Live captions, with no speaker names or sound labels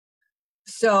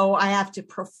So I have to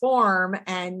perform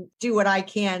and do what I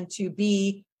can to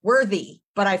be worthy,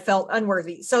 but I felt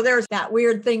unworthy. So there's that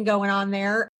weird thing going on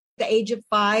there. At the age of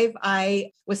 5,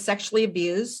 I was sexually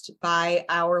abused by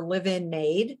our live-in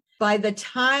maid. By the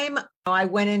time I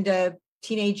went into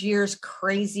teenage years,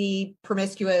 crazy,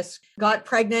 promiscuous, got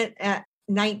pregnant at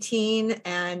 19,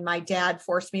 and my dad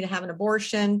forced me to have an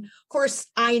abortion. Of course,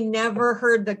 I never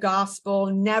heard the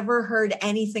gospel, never heard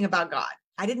anything about God.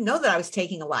 I didn't know that I was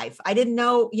taking a life. I didn't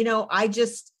know, I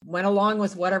just went along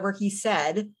with whatever he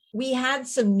said. We had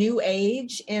some new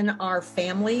age in our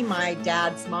family. My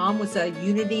dad's mom was a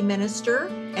Unity minister,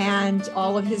 and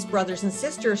all of his brothers and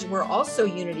sisters were also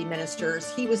Unity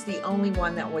ministers. He was the only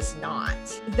one that was not.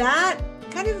 That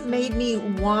kind of made me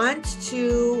want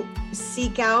to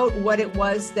seek out what it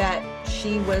was that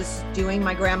she was doing,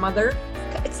 my grandmother.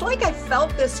 It's like I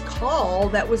felt this call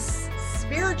that was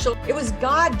spiritual. It was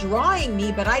God drawing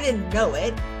me, but I didn't know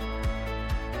it.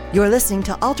 You're listening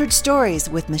to Altered Stories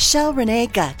with Michelle Renee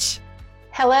Gutch.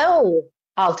 Hello,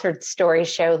 Altered Story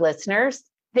Show listeners.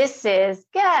 This is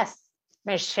guest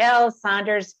Michelle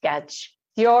Saunders Gutch,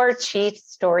 your chief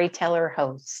storyteller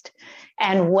host.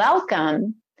 And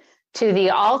welcome to the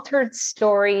Altered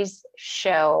Stories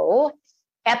Show,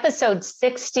 episode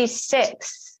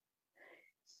 66,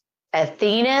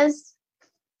 Athena's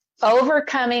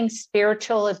Overcoming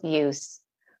Spiritual Abuse,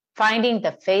 Finding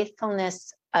the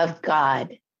Faithfulness of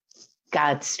God,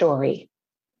 God's Story.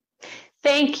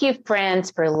 Thank you,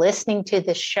 friends, for listening to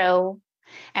the show,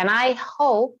 and I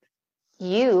hope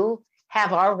you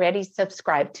have already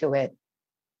subscribed to it.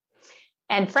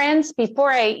 And friends, before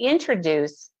I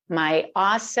introduce my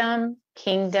awesome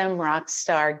Kingdom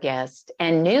Rockstar guest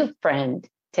and new friend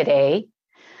today,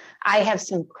 I have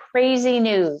some crazy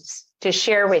news to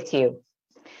share with you.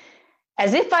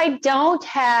 As if I don't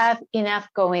have enough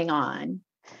going on,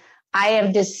 I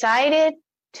have decided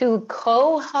to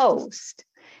co-host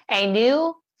a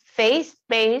new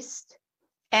faith-based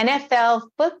NFL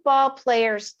football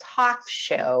players talk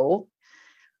show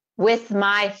with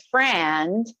my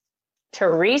friend,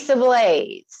 Teresa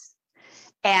Blaze.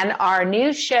 And our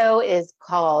new show is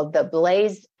called The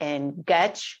Blaze and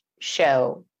Gutch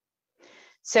Show.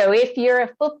 So if you're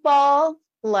a football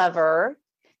lover,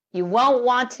 you won't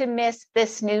want to miss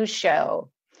this new show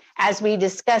as we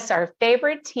discuss our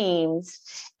favorite teams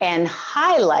and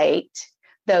highlight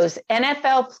those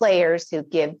NFL players who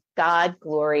give God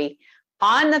glory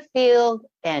on the field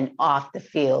and off the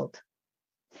field.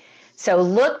 So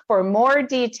look for more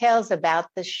details about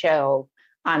the show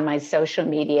on my social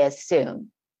media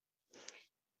soon.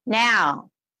 Now,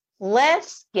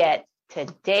 let's get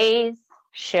today's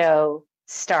show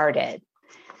started.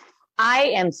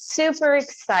 I am super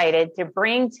excited to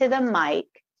bring to the mic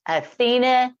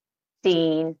Athena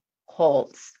Dean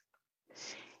Holtz.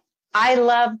 I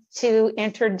love to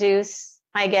introduce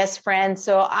my guest friend,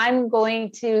 so I'm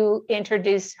going to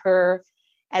introduce her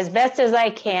as best as I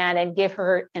can and give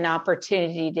her an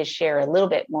opportunity to share a little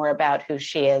bit more about who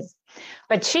she is.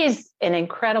 But she's an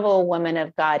incredible woman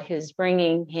of God who's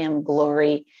bringing him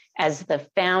glory as the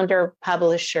founder,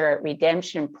 publisher at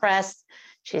Redemption Press.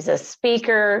 She's a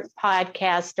speaker,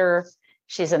 podcaster.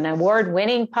 She's an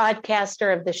award-winning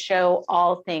podcaster of the show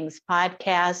All Things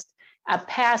Podcast, a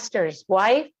pastor's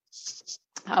wife,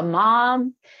 a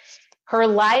mom. Her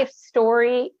life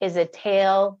story is a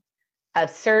tale of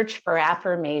search for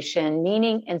affirmation,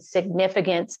 meaning, and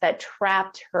significance that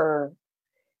trapped her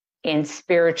in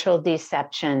spiritual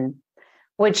deception,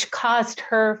 which caused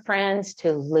her friends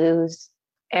to lose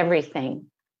everything: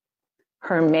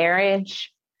 her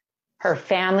marriage, her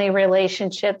family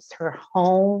relationships, her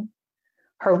home,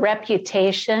 her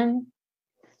reputation,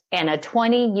 and a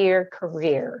 20-year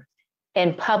career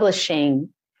in publishing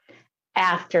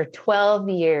after 12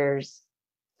 years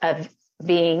of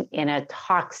being in a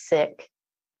toxic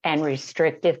and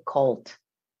restrictive cult.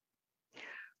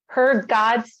 Her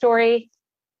God story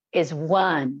is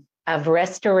one of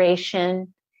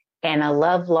restoration and a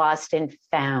love lost and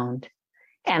found,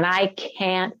 and I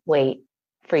can't wait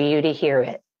for you to hear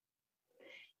it.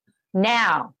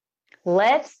 Now,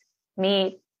 let's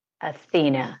meet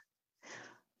Athena.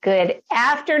 Good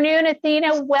afternoon,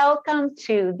 Athena. Welcome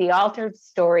to the Altered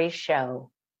Story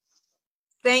Show.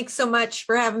 Thanks so much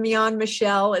for having me on,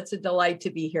 Michelle. It's a delight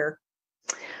to be here.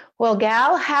 Well,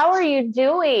 gal, how are you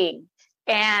doing?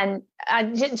 And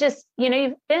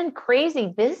you've been crazy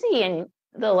busy in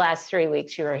the last 3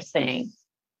 weeks, you were saying.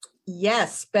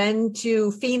 Yes, been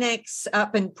to Phoenix,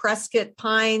 up in Prescott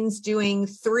Pines, doing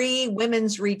 3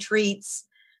 women's retreats.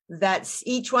 That's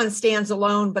each one stands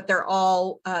alone, but they're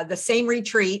all the same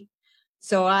retreat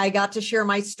So I got to share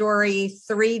my story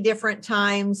 3 different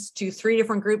times to 3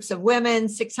 different groups of women,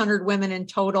 600 women in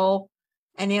total.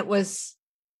 And it was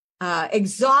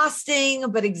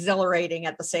exhausting, but exhilarating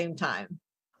at the same time.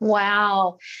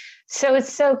 Wow. So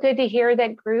it's so good to hear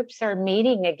that groups are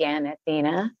meeting again,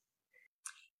 Athena.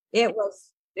 It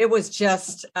was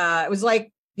just, it was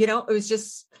like, it was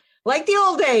just like the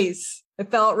old days. It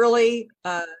felt really,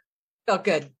 felt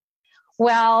good.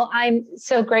 Well, I'm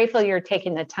so grateful you're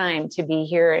taking the time to be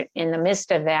here in the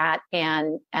midst of that.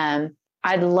 And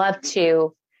I'd love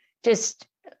to just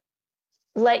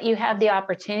let you have the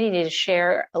opportunity to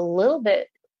share a little bit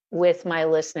with my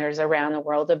listeners around the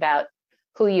world about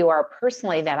who you are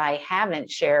personally that I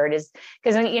haven't shared, is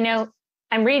because,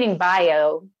 I'm reading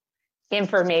bio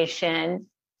information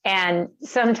and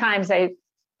sometimes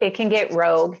it can get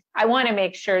rogue. I want to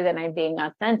make sure that I'm being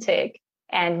authentic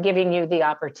and giving you the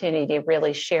opportunity to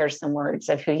really share some words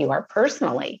of who you are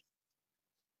personally.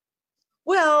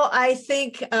 Well, I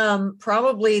think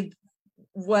probably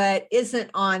what isn't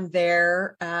on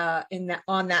there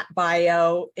on that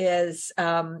bio is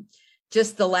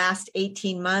just the last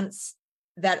 18 months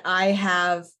that I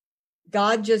have.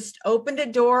 God just opened a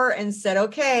door and said,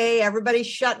 okay, everybody's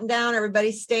shutting down,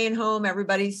 everybody's staying home,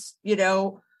 everybody's,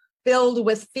 filled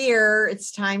with fear.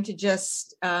 It's time to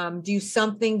just do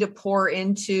something to pour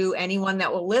into anyone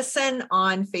that will listen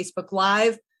on Facebook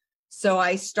Live. So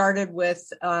I started with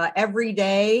every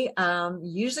day,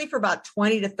 usually for about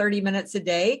 20 to 30 minutes a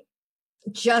day,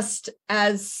 just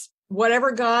as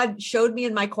whatever God showed me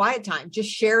in my quiet time, just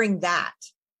sharing that.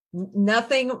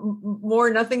 Nothing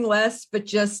more, nothing less, but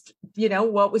just,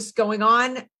 what was going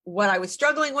on, what I was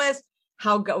struggling with,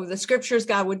 how the scriptures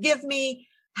God would give me,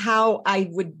 how I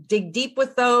would dig deep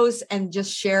with those and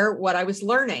just share what I was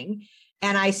learning.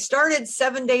 And I started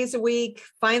 7 days a week,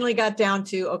 finally got down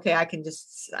to, okay, I can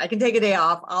take a day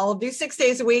off. I'll do 6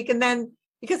 days a week. And then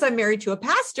because I'm married to a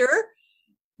pastor,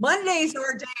 Mondays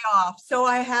are a day off. So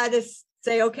I had to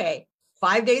say, okay,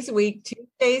 5 days a week,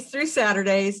 Tuesdays through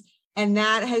Saturdays. And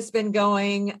that has been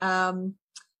going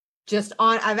just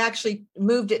on. I've actually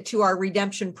moved it to our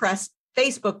Redemption Press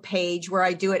Facebook page where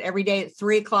I do it every day at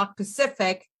 3:00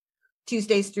 Pacific,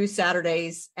 Tuesdays through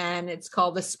Saturdays. And it's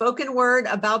called The Spoken Word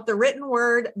About the Written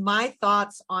Word, My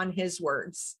Thoughts on His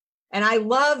Words. And I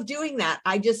love doing that.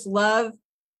 I just love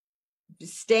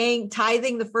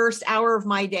tithing the first hour of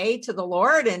my day to the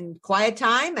Lord and quiet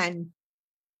time and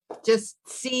just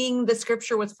seeing the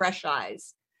scripture with fresh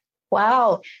eyes.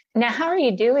 Wow. Now, how are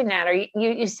you doing that? Are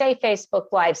you say Facebook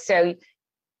Live? So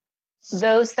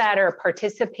those that are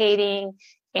participating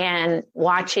and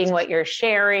watching what you're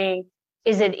sharing,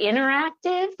 is it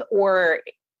interactive or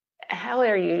how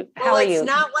are you?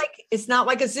 It's not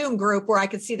like a Zoom group where I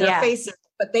can see their faces,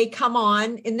 but they come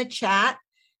on in the chat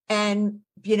and,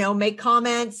 make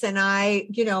comments and I,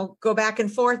 go back and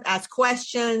forth, ask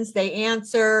questions, they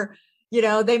answer.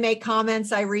 They make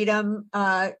comments, I read them,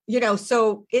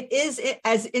 so it is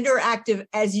as interactive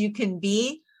as you can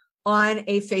be on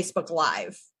a Facebook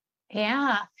Live.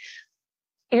 Yeah.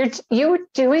 You're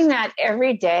doing that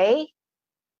every day?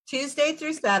 Tuesday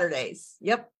through Saturdays.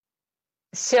 Yep.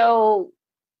 So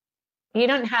you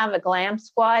don't have a glam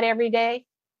squad every day?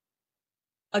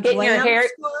 Getting your hair,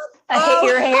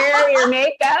 your hair, your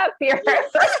makeup,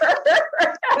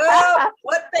 Well,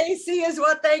 what they see is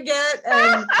what they get.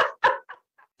 And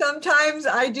sometimes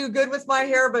I do good with my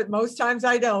hair, but most times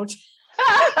I don't.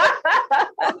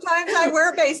 Sometimes I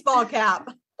wear a baseball cap.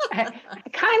 I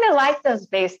kind of like those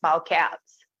baseball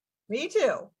caps. Me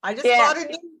too. I just bought a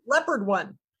new leopard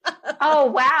one. Oh,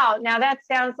 wow. Now that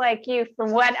sounds like you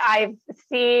from what I've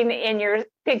seen in your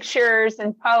pictures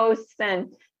and posts,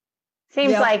 and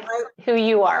seems like who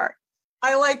you are.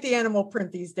 I like the animal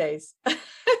print these days.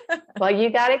 Well, you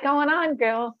got it going on,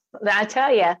 girl. I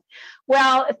tell you.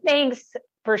 Well, thanks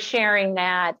for sharing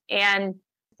that. And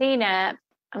Athena,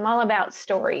 I'm all about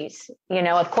stories.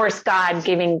 Of course,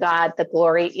 giving God the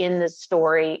glory in the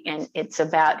story, and it's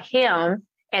about Him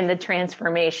and the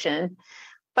transformation.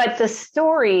 But the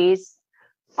stories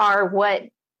are what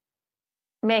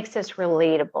makes us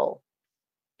relatable.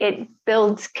 It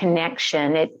builds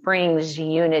connection. It brings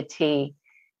unity.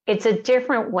 It's a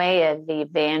different way of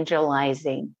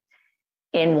evangelizing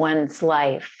in one's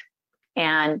life.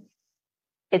 And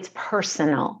it's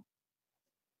personal.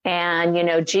 And,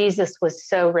 Jesus was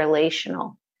so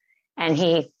relational and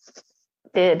he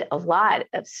did a lot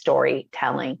of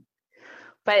storytelling.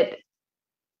 But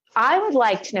I would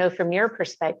like to know from your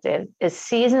perspective, as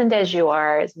seasoned as you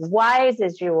are, as wise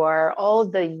as you are, all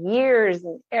the years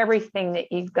and everything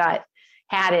that you've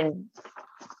had in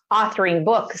authoring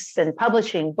books and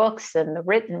publishing books and the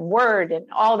written word and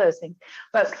all those things.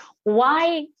 But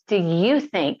why do you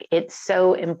think it's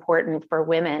so important for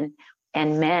women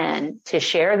and men to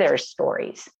share their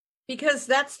stories? Because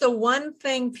that's the one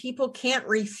thing people can't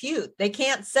refute. They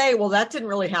can't say, well, that didn't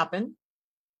really happen.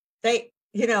 They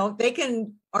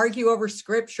can argue over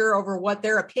scripture, over what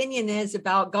their opinion is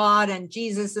about God and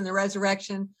Jesus and the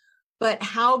resurrection, but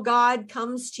how God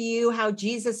comes to you, how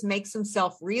Jesus makes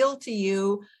himself real to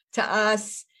you, to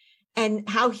us, and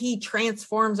how he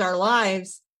transforms our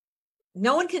lives,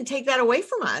 no one can take that away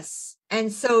from us.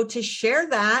 And so to share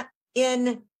that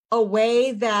in a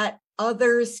way that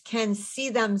others can see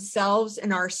themselves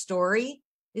in our story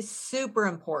is super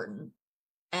important.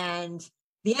 And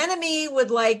the enemy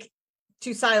would like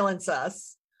to silence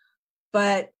us.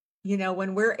 But,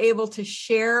 when we're able to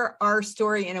share our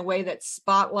story in a way that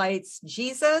spotlights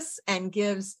Jesus and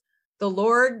gives the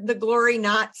Lord the glory,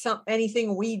 not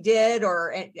anything we did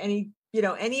or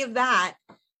any of that,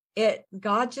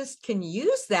 God just can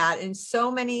use that in so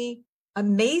many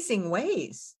amazing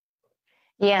ways.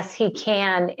 Yes, he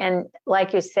can. And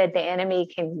like you said, the enemy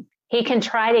can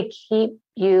try to keep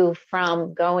you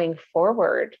from going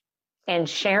forward and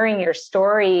sharing your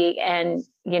story and,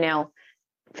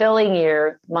 filling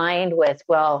your mind with,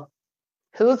 well,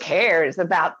 who cares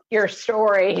about your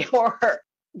story? Or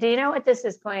do you know what this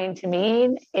is going to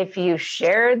mean if you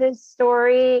share this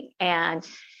story? And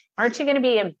aren't you going to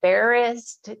be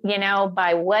embarrassed,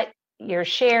 by what you're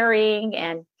sharing?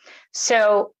 And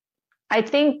so I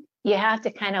think you have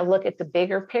to kind of look at the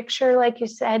bigger picture, like you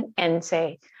said, and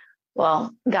say,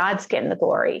 well, God's getting the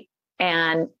glory.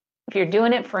 And if you're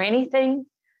doing it for anything,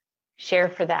 share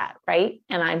for that, right?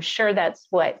 And I'm sure that's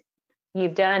what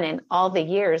you've done in all the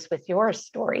years with your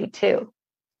story too.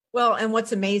 Well, and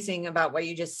what's amazing about what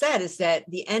you just said is that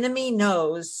the enemy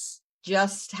knows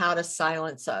just how to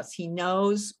silence us. He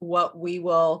knows what we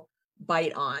will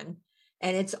bite on.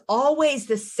 And it's always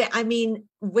the same.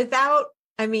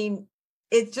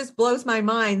 It just blows my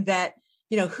mind that,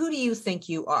 who do you think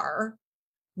you are?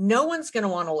 No one's going to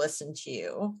want to listen to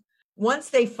you. Once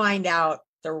they find out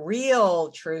the real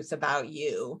truth about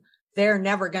you, they're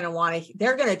never going to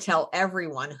they're going to tell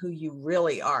everyone who you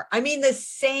really are. The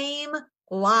same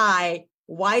lie.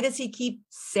 Why does he keep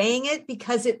saying it?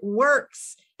 Because it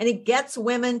works and it gets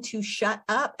women to shut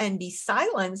up and be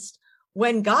silenced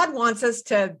when God wants us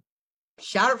to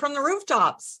shout it from the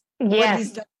rooftops.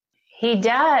 Yes, he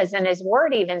does. And his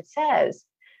word even says.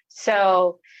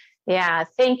 So, yeah,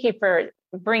 thank you for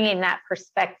bringing that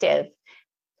perspective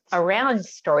around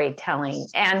storytelling.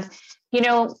 And,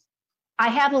 I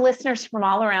have listeners from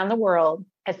all around the world,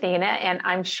 Athena, and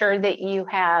I'm sure that you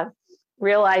have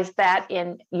realized that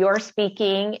in your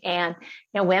speaking. And,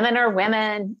 women are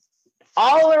women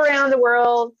all around the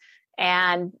world.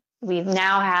 And we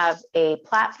now have a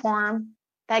platform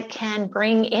that can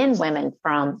bring in women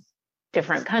from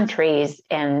different countries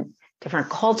and different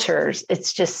cultures.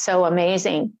 It's just so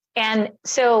amazing. And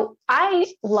so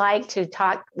I like to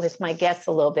talk with my guests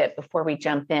a little bit before we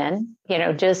jump in,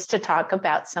 just to talk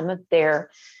about some of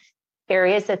their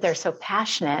areas that they're so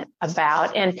passionate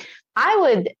about. And I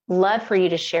would love for you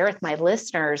to share with my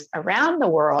listeners around the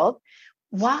world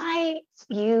why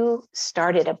you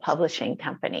started a publishing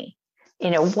company.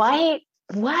 Why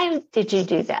did you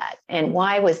do that? And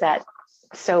why was that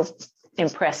so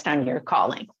impressed on your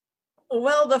calling?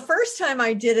 Well, the first time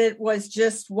I did it was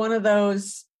just one of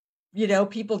those,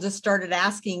 people just started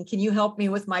asking, can you help me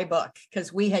with my book?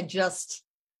 Because we had just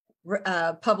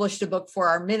published a book for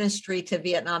our ministry to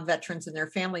Vietnam veterans and their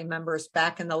family members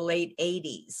back in the late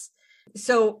 80s.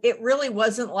 So it really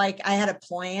wasn't like I had a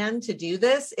plan to do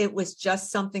this. It was just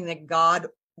something that God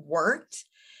worked.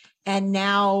 And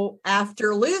now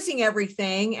after losing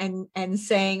everything and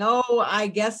saying, oh, I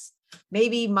guess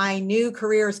maybe my new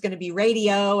career is going to be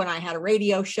radio. And I had a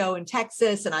radio show in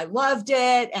Texas and I loved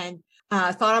it. And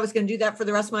thought I was going to do that for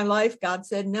the rest of my life. God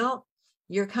said, no,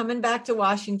 you're coming back to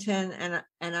Washington.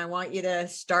 And I want you to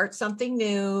start something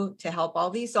new to help all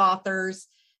these authors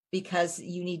because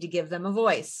you need to give them a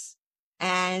voice.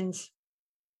 And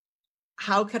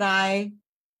how could I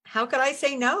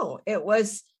say no? It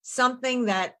was something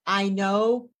that I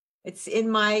know it's in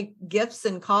my gifts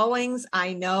and callings.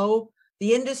 I know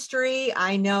the industry.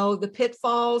 I know the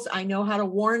pitfalls. I know how to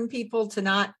warn people to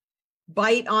not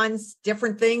bite on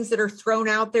different things that are thrown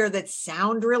out there that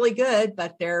sound really good,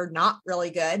 but they're not really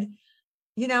good.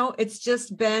 It's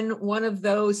just been one of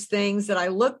those things that I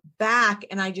look back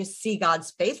and I just see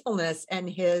God's faithfulness and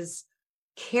his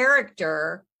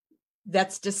character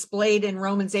that's displayed in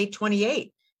Romans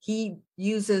 8:28. He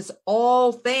uses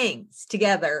all things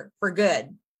together for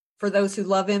good for those who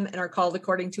love him and are called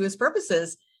according to his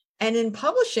purposes. And in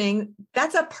publishing,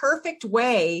 that's a perfect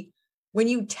way when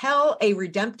you tell a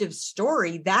redemptive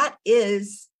story, that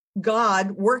is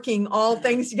God working all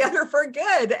things together for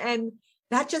good. And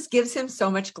that just gives him so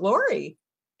much glory.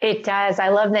 It does. I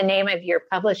love the name of your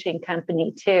publishing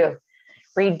company too.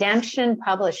 Redemption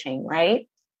Publishing, right?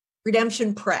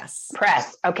 Redemption Press.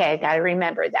 Press. Okay, I got to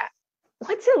remember that.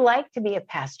 What's it like to be a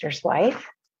pastor's wife?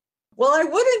 Well, I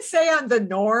wouldn't say I'm the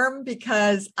norm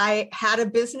because I had a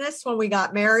business when we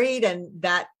got married,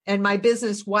 and my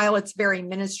business, while it's very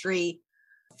ministry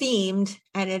themed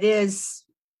and it is,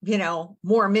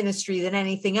 more ministry than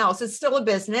anything else, it's still a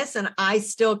business, and I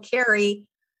still carry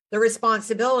the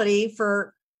responsibility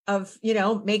of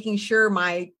making sure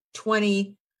my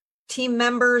 20 team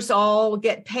members all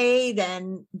get paid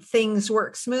and things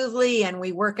work smoothly and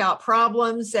we work out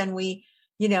problems and we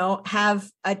have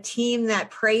a team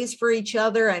that prays for each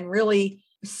other and really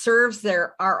serves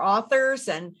our authors.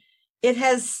 And it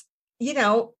has,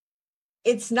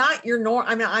 it's not your norm.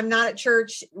 I mean, I'm not at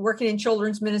church working in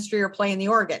children's ministry or playing the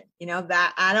organ,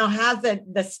 that I don't have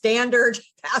the standard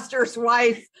pastor's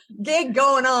wife gig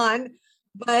going on,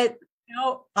 but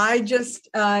I just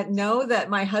know that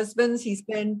my he's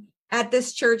been at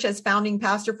this church as founding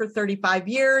pastor for 35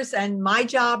 years. And my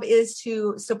job is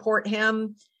to support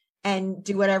him and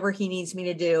do whatever he needs me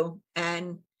to do.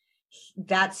 And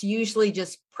that's usually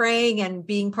just praying and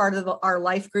being part of our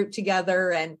life group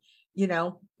together. And,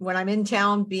 when I'm in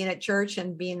town, being at church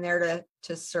and being there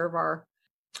to serve our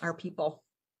people.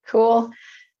 Cool.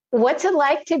 What's it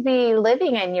like to be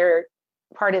living in your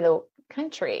part of the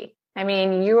country? I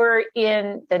mean, you're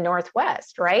in the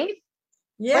Northwest, right?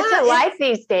 Yeah. What's it like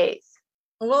these days?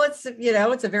 Well, it's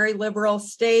a very liberal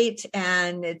state,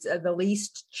 and it's the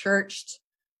least churched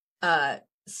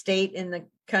state in the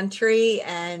country.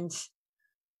 And,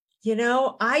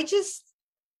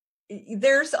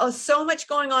 there's so much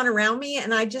going on around me,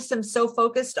 and I just am so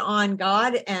focused on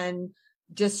God and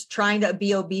just trying to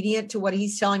be obedient to what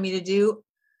he's telling me to do.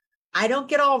 I don't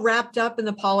get all wrapped up in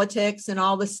the politics and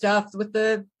all the stuff with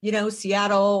the,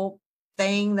 Seattle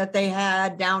thing that they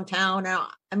had downtown.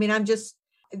 I mean, I'm just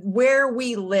where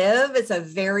we live. It's a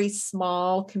very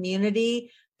small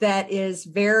community that is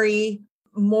very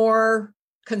more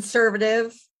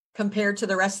conservative compared to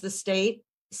the rest of the state.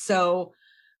 So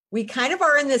we kind of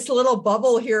are in this little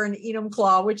bubble here in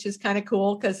Enumclaw, which is kind of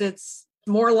cool because it's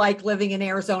more like living in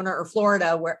Arizona or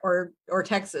Florida or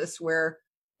Texas, where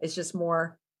it's just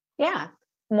more. Yeah,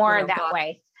 more that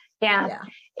way. Yeah.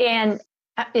 And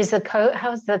how's the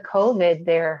COVID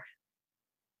there?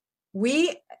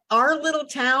 Our little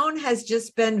town has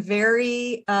just been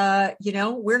very,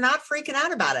 we're not freaking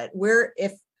out about it.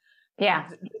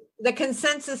 The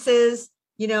consensus is,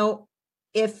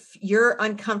 if you're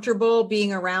uncomfortable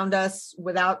being around us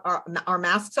without our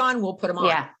masks on, we'll put them on.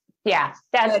 Yeah.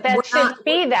 That should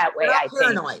be that way. I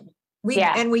paranoid.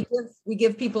 think. We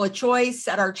give people a choice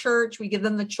at our church. We give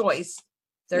them the choice.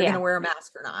 They're going to wear a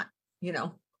mask or not,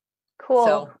 Cool.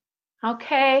 So.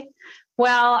 Okay.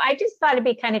 Well, I just thought it'd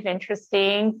be kind of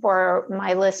interesting for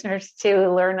my listeners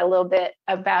to learn a little bit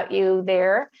about you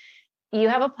there. You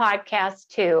have a podcast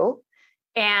too,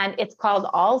 and it's called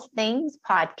All Things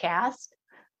Podcast.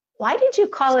 Why did you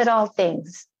call it All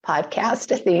Things Podcast,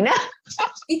 Athena?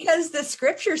 Because the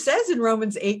scripture says in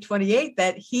Romans 8:28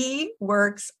 that he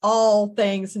works all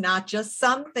things, not just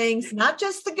some things, not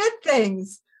just the good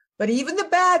things, but even the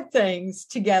bad things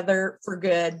together for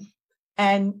good.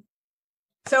 And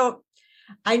so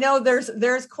I know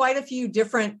there's quite a few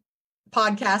different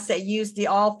podcasts that use the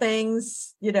all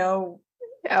things,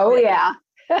 Oh, yeah.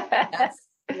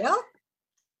 Yeah.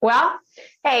 Well,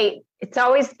 hey, it's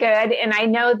always good. And I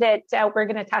know that we're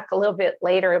going to talk a little bit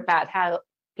later about how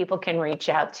people can reach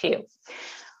out to you.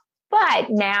 But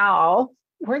now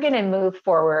we're going to move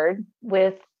forward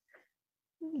with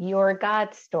your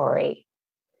God story.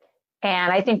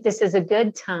 And I think this is a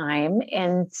good time.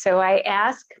 And so I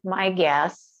ask my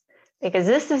guests, because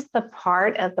this is the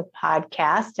part of the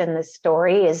podcast and the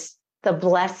story is the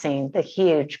blessing, the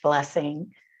huge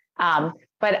blessing.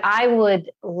 But I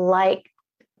would like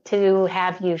to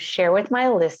have you share with my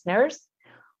listeners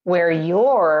where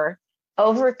your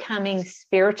overcoming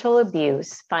spiritual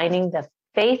abuse, finding the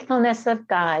faithfulness of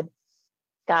God's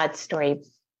story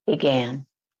began.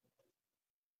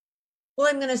 Well,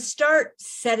 I'm going to start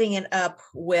setting it up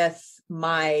with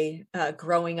my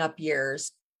growing up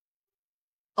years,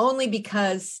 only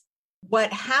because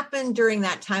what happened during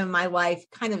that time in my life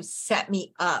kind of set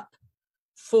me up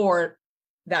for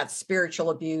that spiritual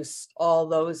abuse, all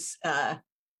those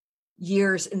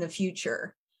years in the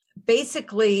future.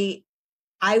 Basically,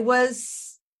 I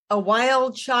was a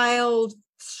wild child,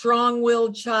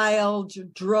 strong-willed child,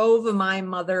 drove my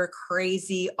mother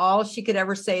crazy. All she could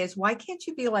ever say is, why can't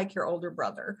you be like your older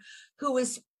brother, who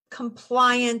was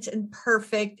compliant and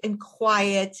perfect and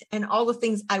quiet and all the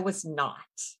things I was not.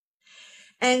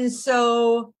 And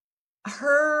so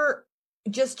her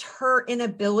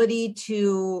inability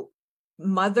to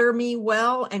mother me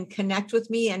well and connect with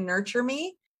me and nurture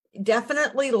me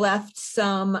definitely left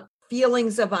some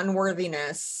feelings of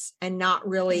unworthiness and not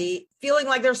really feeling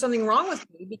like there's something wrong with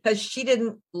me because she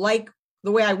didn't like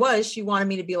the way I was. She wanted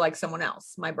me to be like someone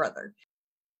else, my brother.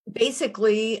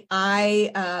 Basically,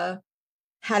 I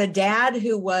had a dad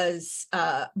who was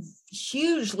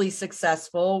hugely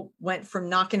successful, went from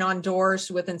knocking on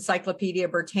doors with Encyclopedia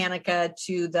Britannica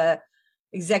to the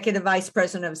executive vice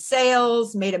president of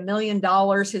sales, made $1 million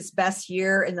his best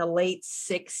year in the late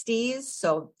 60s.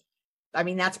 So, I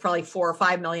mean, that's probably $4 or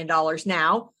 $5 million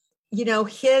now. You know,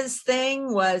 his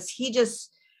thing was he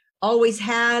just always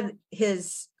had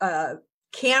his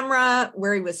camera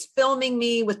where he was filming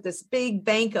me with this big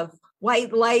bank of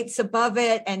white lights above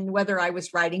it. And whether I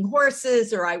was riding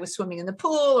horses or I was swimming in the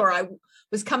pool or I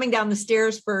was coming down the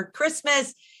stairs for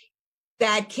Christmas,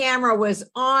 that camera was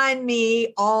on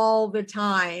me all the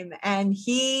time. And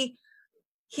he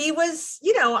was,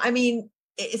 you know, I mean,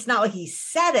 it's not like he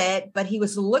said it, but he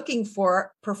was looking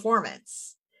for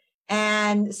performance.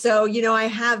 And so, you know, I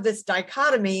have this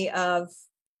dichotomy of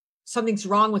something's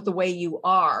wrong with the way you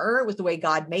are, with the way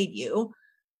God made you.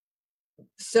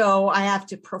 So I have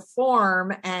to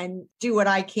perform and do what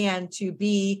I can to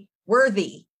be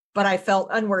worthy, but I felt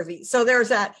unworthy. So there's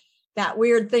that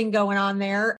weird thing going on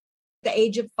there. At the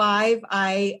age of 5,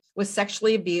 I was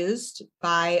sexually abused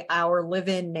by our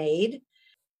live-in maid.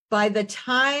 By the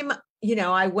time, you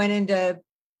know, I went into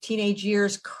teenage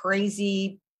years,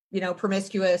 crazy, you know,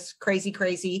 promiscuous,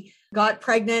 crazy, got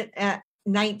pregnant at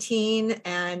 19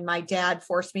 and my dad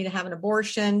forced me to have an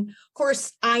abortion. Of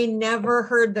course, I never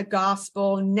heard the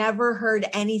gospel, never heard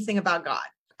anything about God.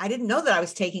 I didn't know that I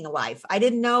was taking a life. I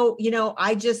didn't know, you know,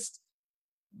 I just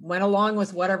went along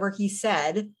with whatever he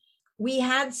said. We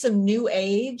had some new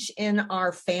age in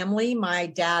our family. My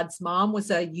dad's mom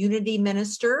was a unity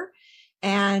minister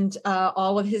and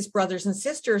all of his brothers and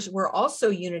sisters were also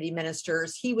unity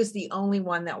ministers. He was the only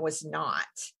one that was not.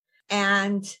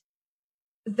 And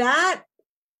that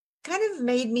kind of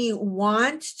made me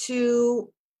want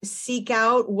to seek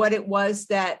out what it was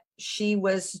that she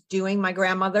was doing, my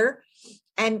grandmother.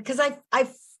 And because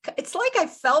it's like I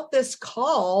felt this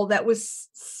call that was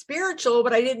spiritual,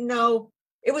 but I didn't know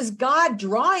it was God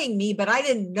drawing me, but I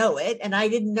didn't know it. And I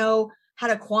didn't know how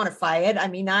to quantify it. I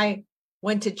mean, I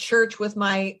went to church with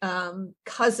my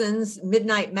cousins,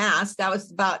 midnight mass. That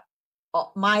was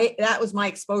my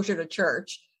exposure to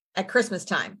church at Christmas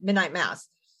time, midnight mass.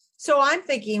 So I'm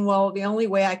thinking, well, the only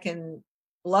way I can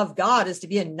love God is to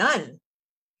be a nun.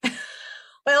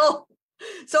 Well,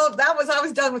 so I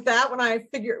was done with that when I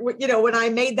figured, you know, when I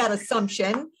made that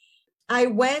assumption. I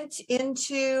went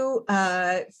into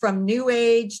from New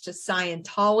Age to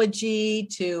Scientology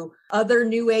to other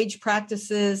New Age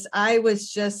practices. I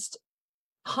was just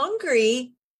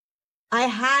hungry. I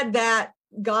had that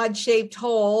God-shaped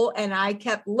hole and I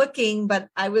kept looking, but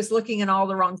I was looking in all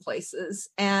the wrong places.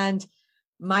 And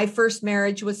my first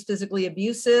marriage was physically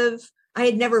abusive. I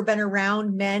had never been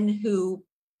around men who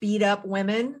beat up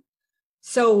women.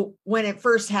 So when it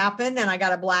first happened and I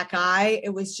got a black eye,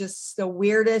 it was just the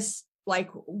weirdest,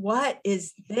 like, what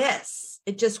is this?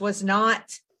 It just was not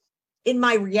in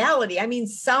my reality. I mean,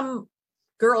 some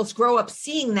girls grow up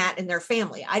seeing that in their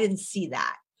family. I didn't see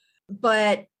that,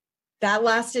 but that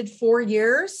lasted 4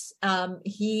 years.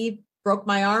 He broke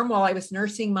my arm while I was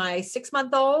nursing my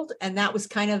 6-month-old. And that was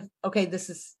kind of, okay,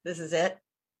 this is it.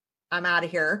 I'm out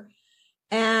of here.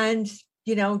 And,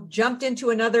 you know, jumped into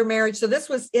another marriage. So this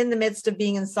was in the midst of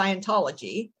being in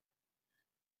Scientology.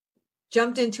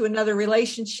 Jumped into another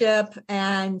relationship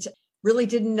and really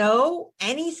didn't know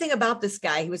anything about this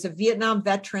guy. He was a Vietnam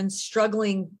veteran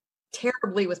struggling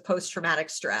terribly with post-traumatic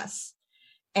stress.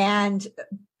 And,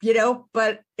 you know,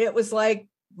 but it was like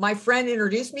my friend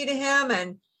introduced me to him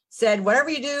and said, whatever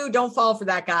you do, don't fall for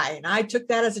that guy. And I took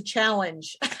that as a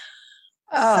challenge.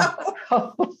 Oh.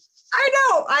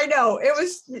 So, I know. It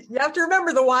was, you have to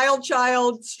remember the wild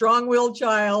child, strong-willed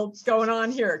child going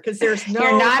on here because there's no.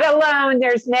 You're not alone.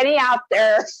 There's many out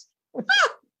there.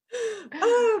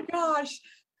 Oh, gosh.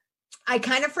 I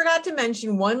kind of forgot to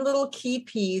mention one little key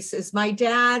piece is my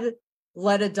dad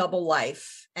led a double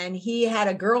life and he had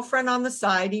a girlfriend on the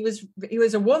side. He was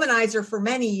a womanizer for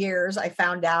many years, I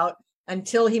found out,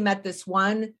 until he met this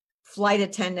one flight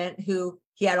attendant who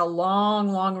he had a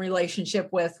long relationship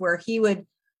with where he would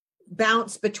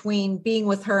bounce between being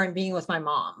with her and being with my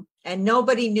mom. And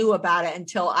nobody knew about it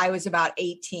until I was about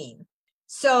 18.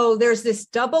 So there's this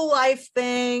double life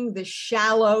thing, this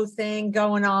shallow thing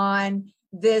going on,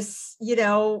 this,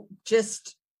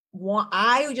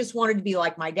 I just wanted to be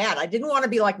like my dad. I didn't want to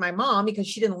be like my mom because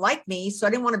she didn't like me. So I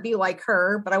didn't want to be like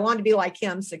her, but I wanted to be like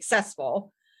him,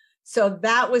 successful. So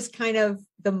that was kind of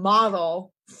the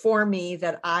model for me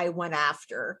that I went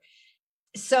after.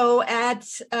 So at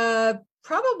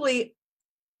probably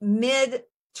mid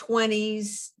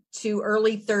 20s to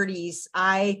early 30s,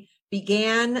 I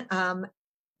began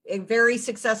very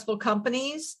successful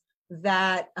companies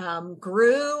that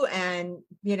grew, and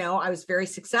I was very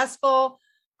successful.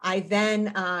 I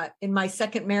then, in my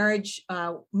second marriage,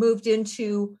 moved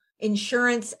into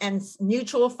insurance and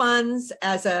mutual funds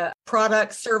as a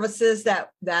product services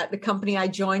that the company I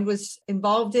joined was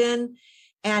involved in.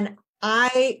 And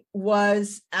I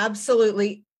was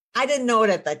absolutely, I didn't know it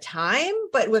at the time,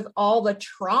 but with all the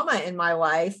trauma in my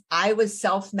life, I was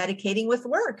self-medicating with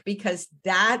work because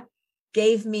that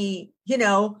gave me, it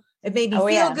made me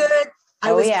feel good.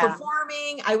 I was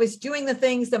performing. I was doing the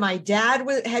things that my dad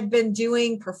had been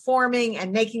doing, performing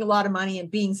and making a lot of money and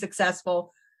being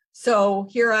successful. So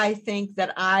here I think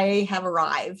that I have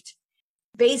arrived.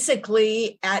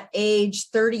 Basically, at age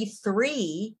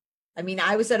 33,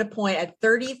 I was at a point at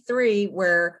 33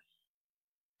 where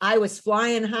I was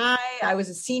flying high. I was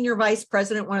a senior vice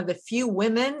president, one of the few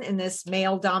women in this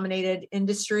male-dominated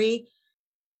industry.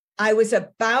 I was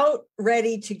about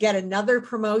ready to get another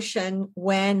promotion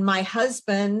when my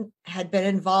husband had been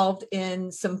involved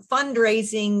in some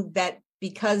fundraising that,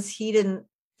 because he didn't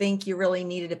think you really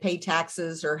needed to pay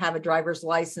taxes or have a driver's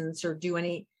license or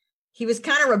he was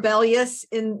kind of rebellious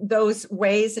in those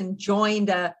ways and joined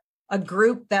a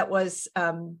group that was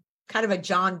kind of a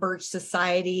John Birch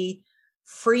Society,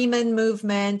 Freeman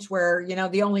movement, where,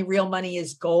 the only real money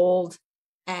is gold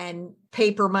and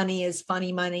paper money is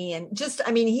funny money. And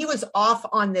he was off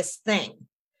on this thing,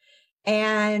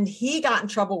 and he got in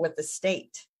trouble with the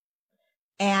state.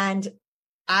 And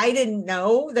I didn't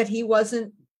know that he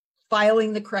wasn't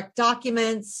filing the correct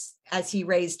documents as he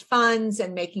raised funds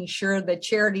and making sure the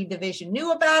charity division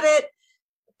knew about it.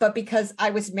 But because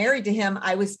I was married to him,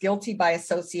 I was guilty by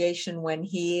association when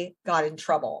he got in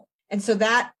trouble. And so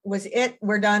that was it.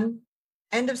 We're done.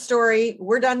 End of story.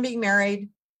 We're done being married.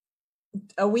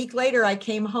 A week later, I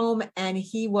came home and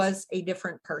he was a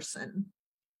different person.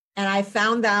 And I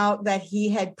found out that he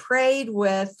had prayed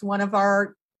with one of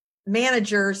our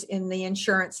managers in the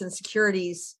insurance and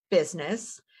securities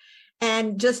business.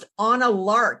 And just on a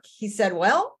lark, he said,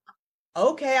 well,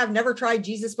 okay, I've never tried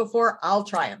Jesus before. I'll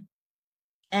try him.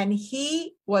 And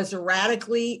he was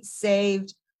radically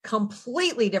saved,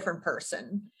 completely different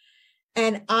person.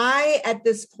 And I, at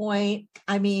this point,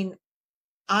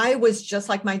 I was just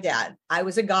like my dad. I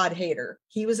was a God hater.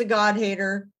 He was a God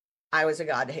hater. I was a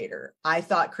God hater. I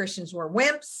thought Christians were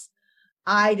wimps.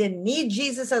 I didn't need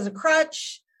Jesus as a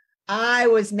crutch. I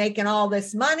was making all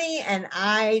this money and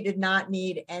I did not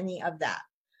need any of that.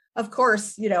 Of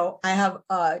course, I have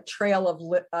a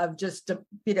trail of just,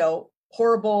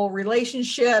 horrible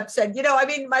relationships. And,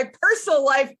 my personal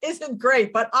life isn't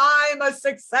great, but I'm a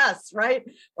success, right?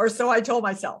 Or so I told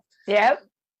myself. Yep.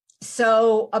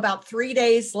 So about 3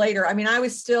 days later, I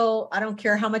was still, I don't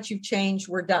care how much you've changed,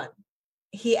 we're done.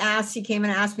 He came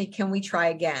and asked me, can we try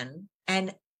again?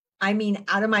 And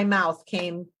out of my mouth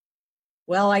came,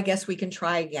 well, I guess we can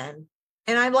try again.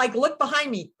 And I'm like, look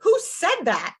behind me. Who said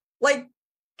that?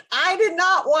 I did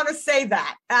not want to say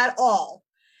that at all.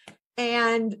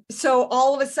 And so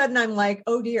all of a sudden I'm like,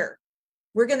 oh dear,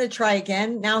 we're going to try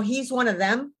again. Now he's one of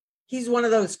them. He's one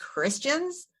of those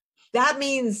Christians. That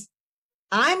means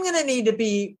I'm going to need to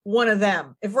be one of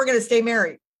them if we're going to stay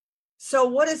married. So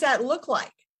what does that look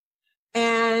like?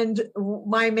 And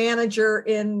my manager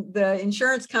in the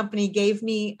insurance company gave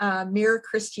me Mere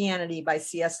Christianity by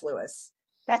C.S. Lewis.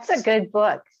 That's a good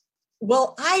book.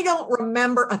 Well, I don't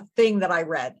remember a thing that I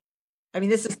read.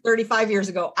 This is 35 years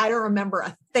ago. I don't remember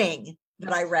a thing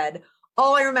that I read.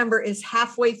 All I remember is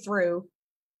halfway through,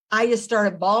 I just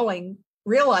started bawling,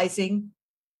 realizing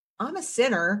I'm a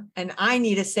sinner and I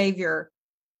need a savior.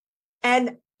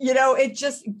 And,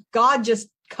 God just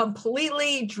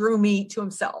completely drew me to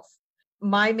himself.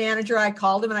 My manager, I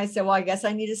called him and I said, well, I guess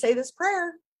I need to say this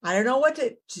prayer. I don't know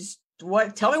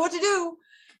tell me what to do.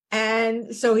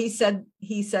 And so he said,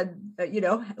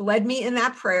 led me in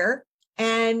that prayer.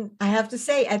 And I have to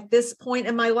say, at this point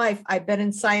in my life, I've been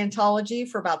in Scientology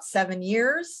for about 7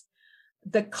 years.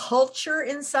 The culture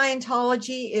in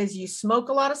Scientology is you smoke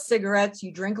a lot of cigarettes,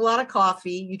 you drink a lot of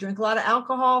coffee, you drink a lot of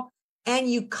alcohol,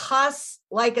 and you cuss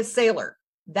like a sailor.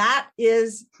 That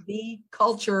is the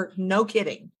culture. No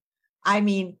kidding. I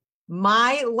mean,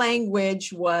 my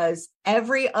language was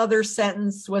every other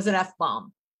sentence was an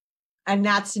F-bomb. And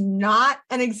that's not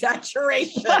an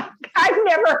exaggeration. I've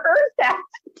never heard that.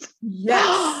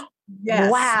 Yes.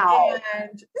 Yes. Wow.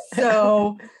 And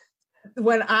so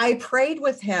when I prayed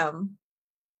with him,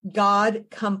 God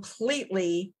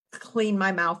completely cleaned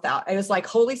my mouth out. It was like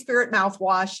Holy Spirit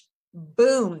mouthwash.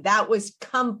 Boom. That was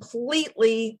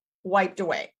completely wiped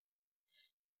away.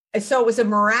 And so it was a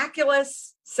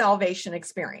miraculous salvation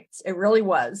experience. It really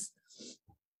was.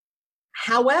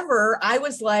 However, I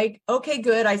was like, okay,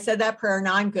 good. I said that prayer.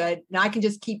 Now I'm good. Now I can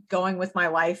just keep going with my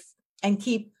life and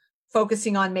keep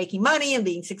focusing on making money and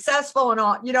being successful and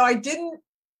all. I didn't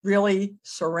really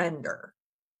surrender.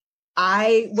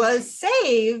 I was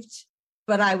saved,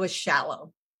 but I was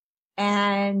shallow.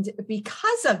 And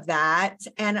because of that,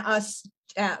 and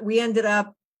we ended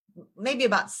up maybe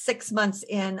about 6 months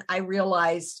in, I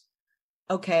realized,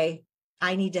 okay,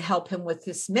 I need to help him with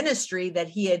this ministry that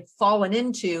he had fallen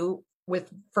into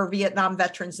for Vietnam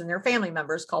veterans and their family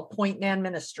members called Point Man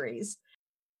Ministries.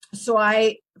 So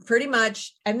I pretty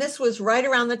much, and this was right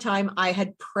around the time I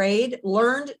had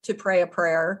learned to pray a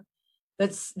prayer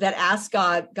that asked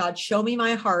God, show me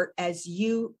my heart as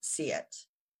you see it,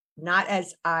 not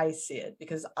as I see it,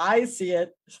 because I see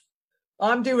it,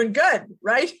 I'm doing good,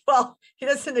 right? Well, he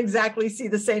doesn't exactly see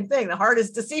the same thing. The heart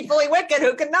is deceitfully wicked.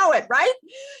 Who can know it, right?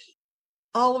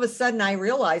 All of a sudden, I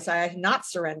realized I had not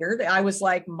surrendered. I was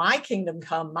like, my kingdom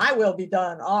come, my will be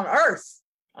done on earth.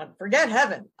 Forget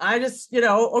heaven. I just,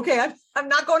 okay, I'm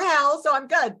not going to hell, so I'm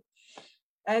good.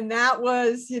 And that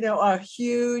was, a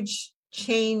huge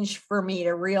change for me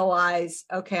to realize,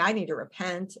 okay, I need to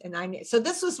repent. So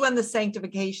this was when the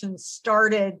sanctification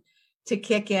started to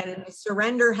kick in and the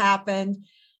surrender happened.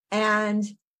 And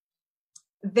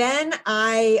then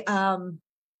I,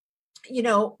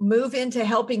 move into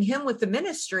helping him with the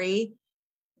ministry.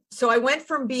 So I went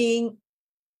from being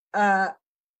a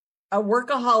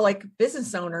workaholic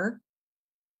business owner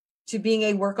to being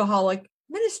a workaholic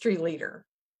ministry leader.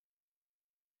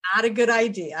 Not a good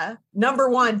idea. Number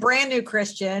one, brand new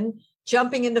Christian,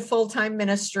 jumping into full-time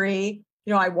ministry.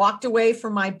 I walked away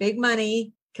from my big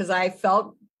money because I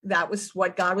felt that was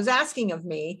what God was asking of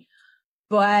me.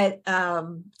 But,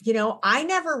 I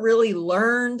never really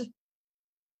learned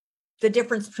the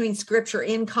difference between scripture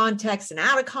in context and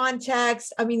out of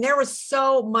context. I mean, there was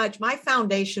so much. My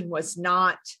foundation was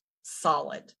not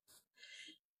solid.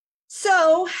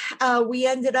 So we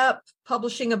ended up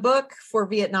publishing a book for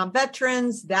Vietnam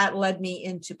veterans. That led me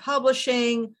into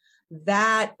publishing.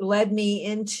 That led me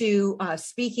into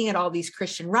speaking at all these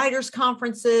Christian writers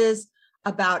conferences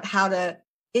about how to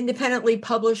independently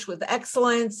publish with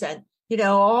excellence and,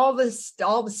 all the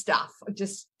stuff,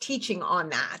 just teaching on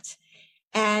that.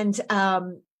 And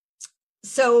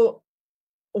so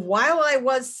while I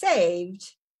was saved,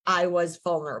 I was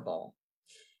vulnerable.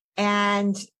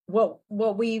 And what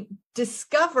we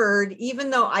discovered, even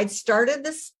though I'd started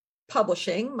this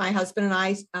publishing, my husband and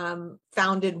I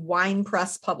founded Wine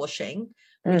Press Publishing,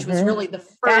 which was really the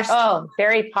first.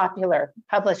 Very popular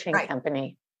publishing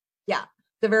company. Yeah.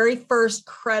 The very first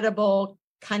credible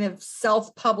kind of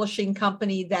self-publishing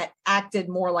company that acted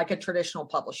more like a traditional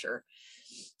publisher.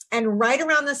 And right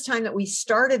around this time that we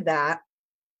started that,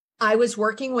 I was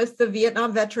working with the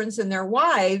Vietnam veterans and their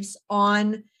wives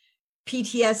on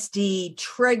PTSD,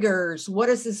 triggers. What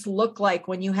does this look like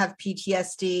when you have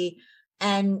PTSD?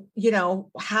 And,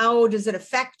 how does it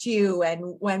affect you? And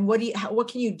what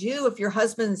can you do if your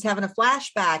husband's having a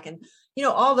flashback? And,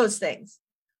 all those things.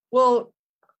 Well,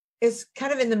 it's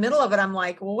kind of in the middle of it. I'm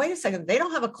like, well, wait a second. They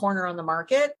don't have a corner on the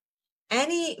market.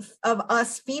 Any of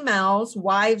us females,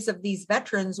 wives of these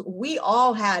veterans, we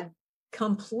all had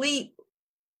complete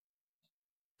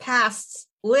pasts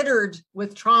littered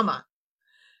with trauma.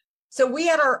 So we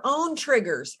had our own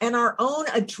triggers and our own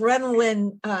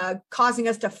adrenaline causing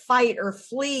us to fight or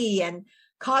flee and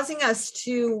causing us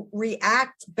to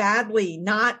react badly,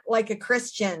 not like a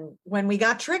Christian when we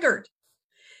got triggered.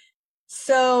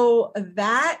 So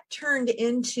that turned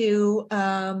into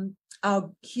a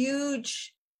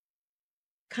huge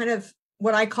kind of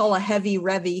what I call a heavy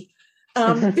revy,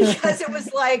 because it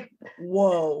was like,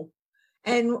 whoa.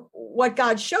 And what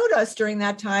God showed us during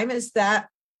that time is that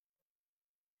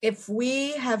if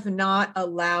we have not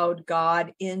allowed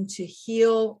God in to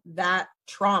heal that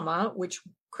trauma, which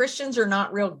Christians are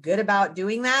not real good about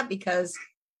doing that because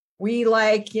we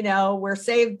we're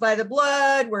saved by the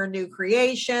blood, we're a new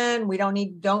creation, we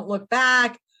don't look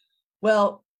back.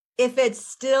 Well, if it's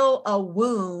still a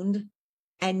wound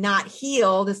and not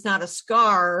healed, it's not a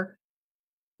scar,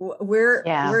 we're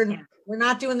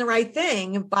not doing the right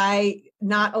thing by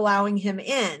not allowing him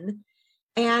in.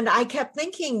 And I kept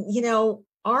thinking,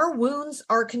 our wounds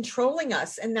are controlling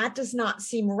us, and that does not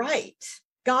seem right.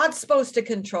 God's supposed to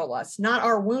control us, not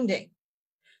our wounding.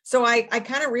 So I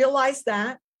kind of realized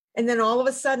that. And then all of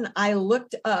a sudden I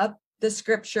looked up the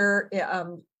scripture,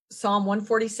 Psalm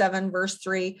 147, verse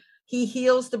 3, he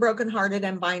heals the brokenhearted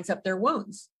and binds up their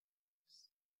wounds.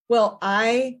 Well,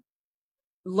 I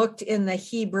looked in the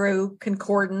Hebrew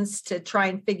concordance to try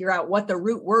and figure out what the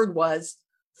root word was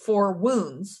for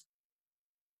wounds.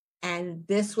 And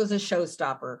this was a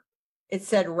showstopper. It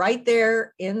said right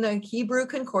there in the Hebrew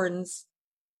concordance,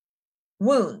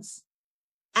 wounds,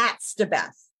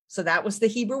 atztabeth. So that was the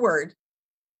Hebrew word.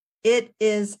 It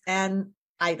is an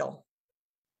idol.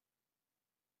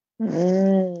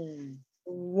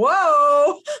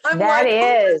 Whoa. I'm that like,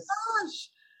 is. oh my gosh.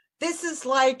 This is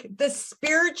like the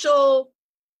spiritual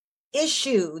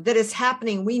issue that is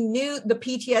happening. We knew the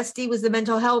PTSD was the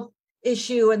mental health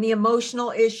issue and the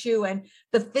emotional issue, and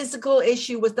the physical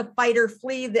issue was the fight or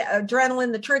flee, the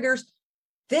adrenaline, the triggers.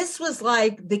 This was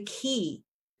like the key,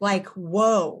 like,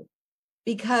 whoa,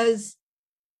 because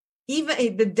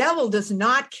even the devil does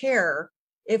not care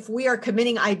if we are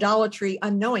committing idolatry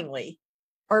unknowingly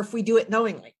or if we do it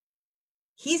knowingly.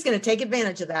 He's going to take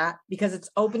advantage of that because it's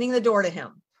opening the door to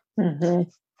him. Mm-hmm.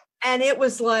 And it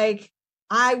was like,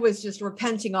 I was just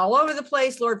repenting all over the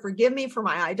place. Lord, forgive me for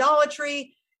my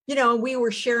idolatry. We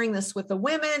were sharing this with the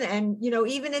women. And,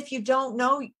 even if you don't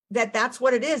know that that's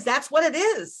what it is, that's what it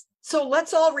is. So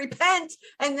let's all repent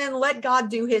and then let God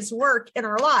do his work in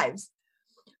our lives,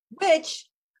 which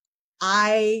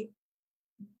I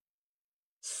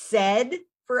said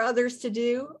for others to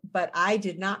do, but I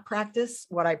did not practice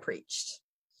what I preached.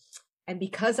 And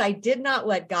because I did not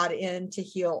let God in to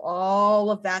heal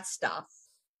all of that stuff,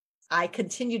 I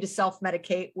continued to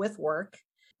self-medicate with work.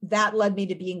 That led me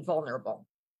to being vulnerable.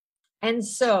 And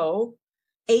so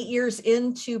 8 years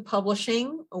into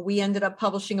publishing, we ended up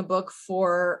publishing a book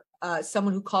for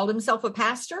someone who called himself a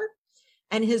pastor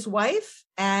and his wife.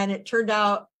 And it turned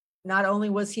out not only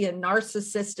was he a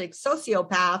narcissistic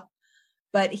sociopath,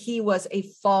 but he was a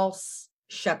false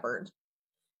shepherd.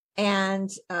 And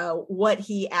what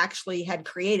he actually had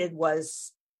created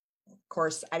was, of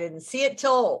course, I didn't see it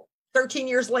till 13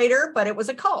 years later, but it was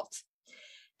a cult.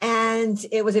 And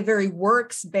it was a very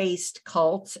works-based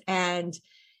cult.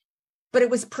 But it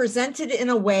was presented in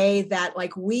a way that,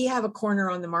 like, we have a corner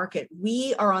on the market.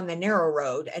 We are on the narrow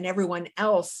road and everyone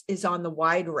else is on the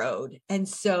wide road. And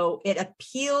so it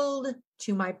appealed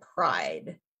to my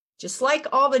pride, just like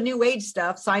all the new age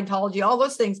stuff, Scientology, all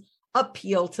those things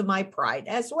appeal to my pride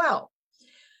as well.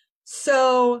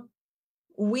 So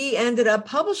we ended up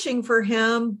publishing for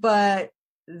him, but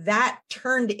that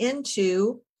turned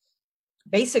into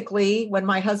basically when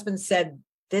my husband said,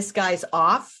 this guy's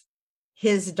off,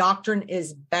 his doctrine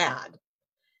is bad.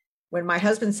 When my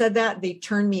husband said that, they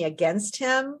turned me against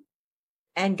him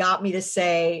and got me to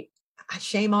say,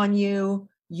 shame on you.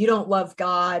 You don't love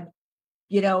God,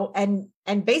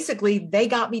 and basically they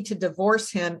got me to divorce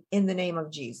him in the name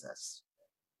of Jesus.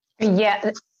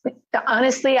 Yeah.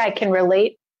 Honestly, I can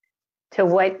relate to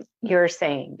what you're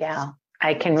saying, Gal.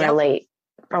 I can relate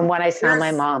from what I saw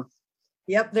my mom.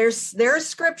 Yep. There's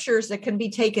scriptures that can be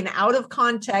taken out of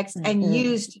context and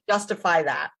used to justify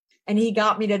that. And he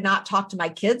got me to not talk to my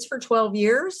kids for 12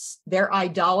 years. They're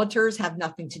idolaters, have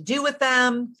nothing to do with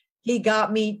them. He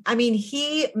got me. I mean,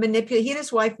 he and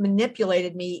his wife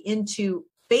manipulated me into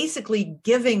basically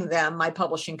giving them my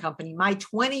publishing company, my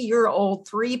 20-year-old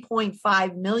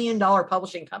 $3.5 million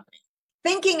publishing company,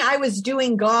 thinking I was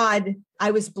doing God.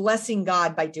 I was blessing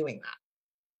God by doing that.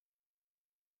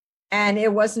 And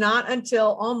it was not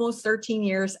until almost 13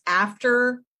 years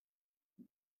after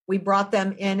we brought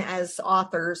them in as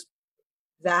authors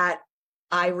that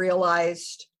I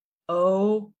realized,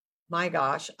 oh my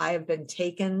gosh, I have been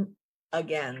taken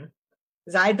again.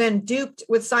 Because I had been duped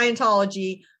with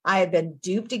Scientology. I had been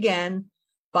duped again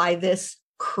by this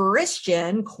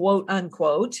Christian, quote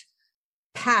unquote,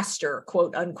 pastor,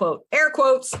 quote unquote, air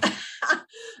quotes.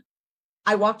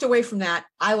 I walked away from that.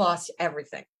 I lost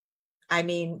everything. I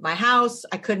mean, my house,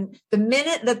 I couldn't, the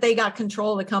minute that they got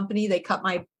control of the company, they cut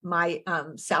my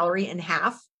salary in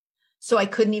half. So I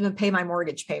couldn't even pay my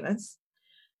mortgage payments.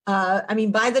 I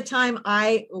mean, by the time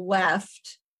I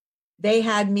left, they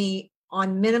had me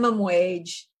on minimum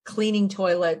wage, cleaning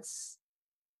toilets,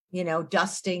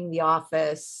 dusting the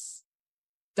office,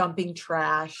 dumping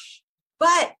trash,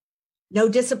 but no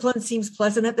discipline seems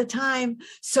pleasant at the time.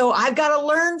 So I've got to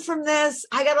learn from this.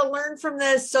 I got to learn from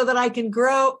this so that I can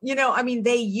grow.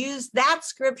 They use that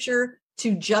scripture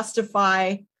to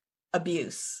justify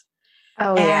abuse.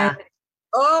 Oh, And, yeah.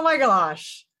 oh my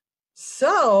gosh.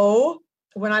 So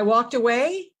when I walked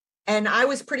away, and I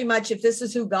was pretty much, if this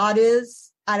is who God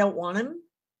is, I don't want him.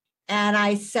 And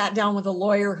I sat down with a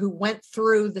lawyer who went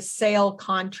through the sale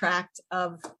contract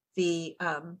of the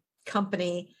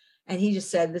company. And he just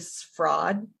said, this is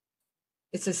fraud.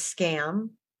 It's a scam.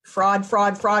 Fraud,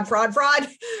 fraud, fraud, fraud, fraud.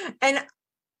 And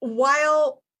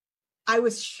while I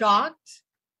was shocked,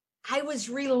 I was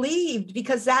relieved,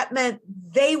 because that meant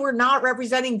they were not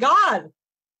representing God.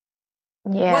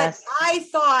 Yes. What I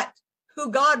thought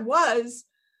who God was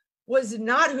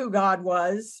not who God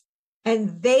was.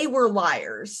 And they were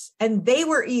liars, and they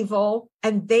were evil,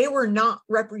 and they were not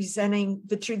representing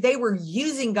the truth. They were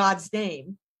using God's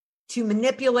name to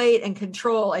manipulate and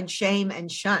control and shame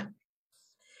and shun.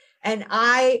 And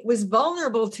I was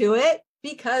vulnerable to it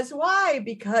because why?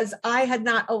 Because I had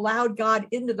not allowed God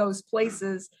into those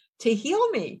places to heal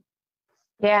me.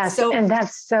 Yes. So, and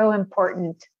that's so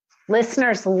important.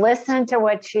 Listeners, listen to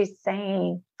what she's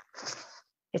saying.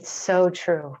 It's so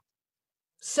true.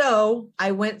 So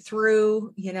I went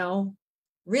through,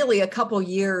 really a couple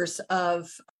years of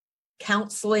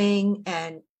counseling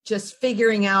and just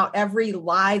figuring out every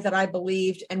lie that I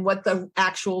believed and what the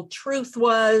actual truth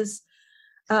was.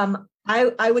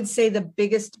 I would say the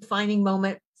biggest defining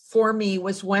moment for me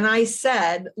was when I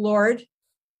said, Lord,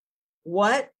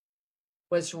 what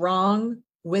was wrong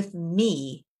with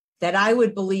me that I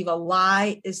would believe a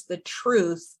lie is the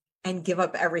truth and give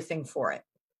up everything for it?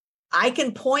 I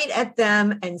can point at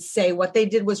them and say what they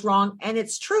did was wrong. And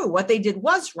it's true. What they did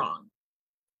was wrong.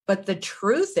 But the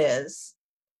truth is,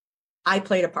 I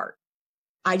played a part.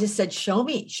 I just said, show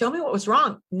me what was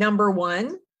wrong. Number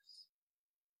one,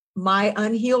 my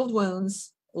unhealed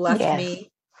wounds left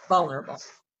me vulnerable.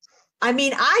 I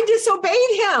mean, I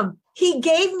disobeyed him. He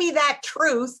gave me that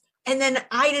truth. And then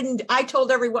I told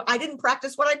everyone, I didn't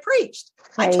practice what I preached.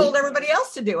 Right. I told everybody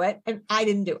else to do it, and I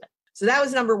didn't do it. So that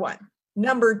was number one.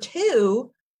 Number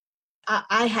two,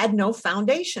 I had no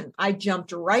foundation. I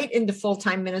jumped right into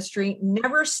full-time ministry,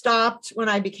 never stopped when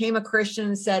I became a Christian,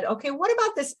 and said, okay, what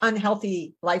about this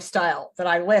unhealthy lifestyle that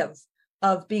I live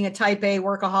of being a type A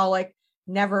workaholic,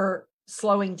 never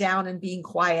slowing down and being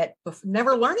quiet,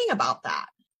 never learning about that?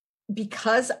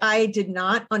 Because I did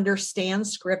not understand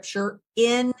scripture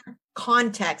in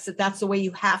context, that's the way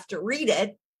you have to read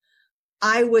it,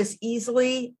 I was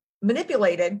easily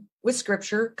manipulated with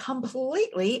scripture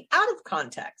completely out of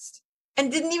context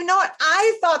and didn't even know it.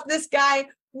 I thought this guy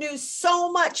knew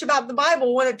so much about the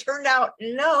Bible when it turned out,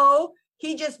 no,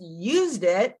 he just used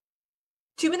it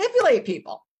to manipulate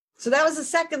people. So that was the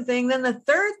second thing. Then the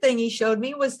third thing he showed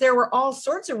me was there were all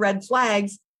sorts of red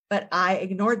flags, but I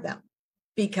ignored them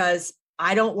because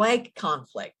I don't like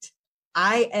conflict.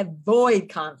 I avoid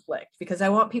conflict because I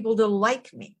want people to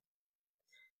like me.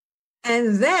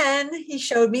 And then he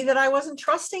showed me that I wasn't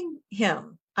trusting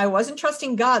him. I wasn't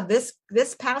trusting God. This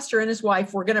pastor and his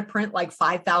wife were going to print like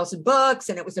 5,000 books,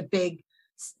 and it was a big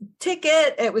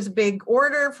ticket. It was a big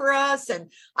order for us.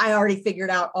 And I already figured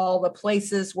out all the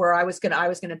places where I was going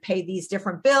to pay these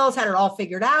different bills, had it all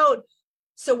figured out.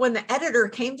 So when the editor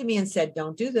came to me and said,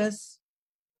 don't do this,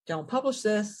 don't publish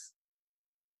this,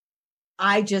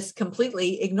 I just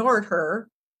completely ignored her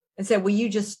and said, well,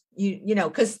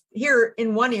 because here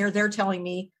in one ear, they're telling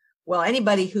me, well,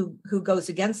 anybody who goes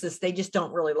against this, they just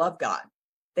don't really love God.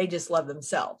 They just love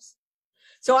themselves.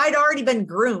 So I'd already been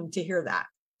groomed to hear that.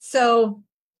 So,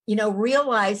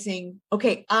 realizing,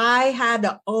 okay, I had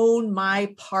to own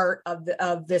my part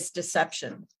of this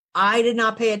deception. I did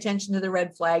not pay attention to the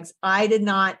red flags. I did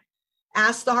not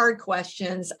ask the hard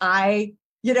questions. I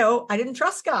didn't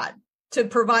trust God to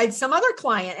provide some other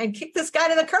client and kick this guy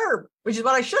to the curb, which is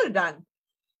what I should have done.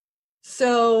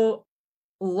 So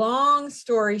long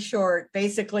story short,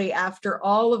 basically after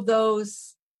all of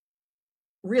those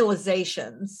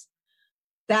realizations,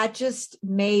 that just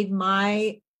made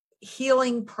my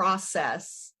healing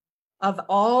process of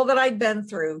all that I'd been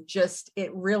through,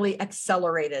 it really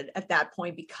accelerated at that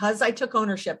point because I took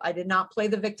ownership. I did not play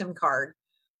the victim card.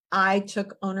 I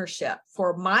took ownership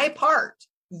for my part.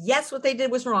 Yes, what they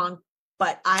did was wrong,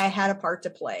 but I had a part to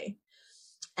play.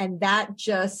 And that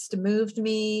just moved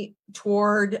me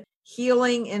toward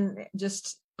healing in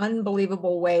just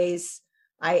unbelievable ways.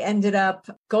 I ended up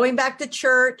going back to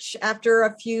church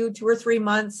after 2 or 3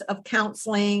 months of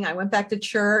counseling. I went back to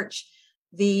church.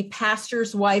 The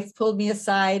pastor's wife pulled me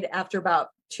aside after about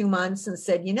 2 months and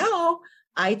said,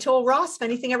 I told Ross, if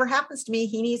anything ever happens to me,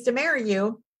 he needs to marry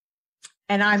you.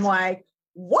 And I'm like,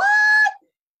 what?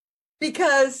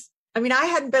 Because I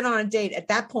hadn't been on a date at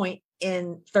that point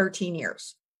in 13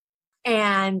 years.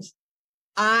 And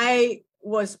I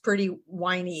was pretty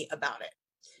whiny about it.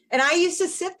 And I used to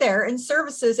sit there in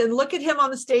services and look at him on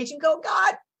the stage and go,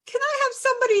 God, can I have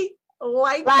somebody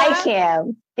like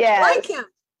him? Yeah. Like him.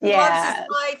 He loves his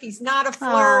life. He's not a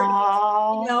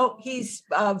flirt. He's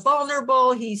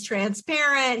vulnerable. He's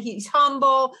transparent. He's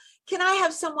humble. Can I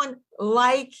have someone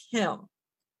like him?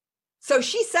 So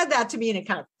she said that to me and it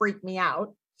kind of freaked me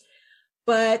out.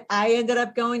 But I ended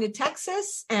up going to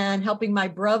Texas and helping my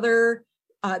brother,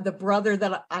 the brother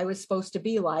that I was supposed to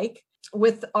be like,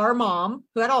 with our mom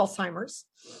who had Alzheimer's,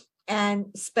 and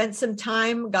spent some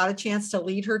time, got a chance to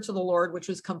lead her to the Lord, which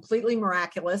was completely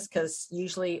miraculous because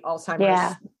usually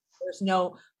Alzheimer's,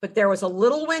 but there was a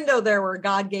little window there where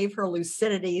God gave her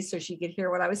lucidity so she could hear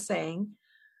what I was saying.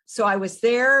 So I was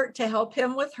there to help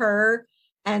him with her.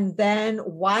 And then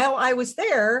while I was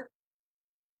there,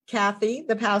 Kathy,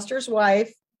 the pastor's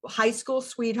wife, high school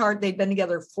sweetheart, they'd been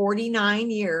together 49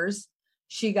 years.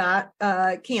 She got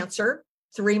cancer.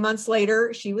 3 months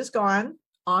later, she was gone.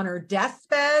 On her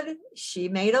deathbed, she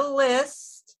made a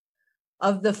list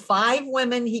of the 5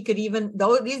 women he could even,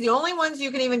 though these are the only ones you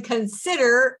can even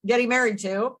consider getting married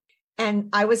to. And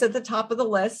I was at the top of the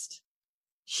list.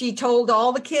 She told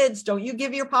all the kids, don't you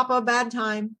give your papa a bad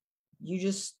time.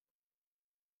 You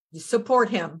support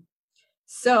him.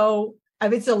 So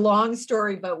it's a long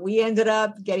story, but we ended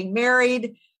up getting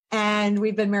married, and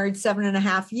we've been married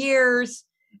 7.5 years.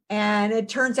 And it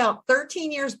turns out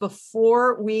 13 years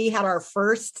before we had our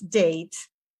first date,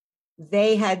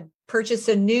 they had purchased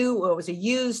a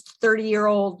used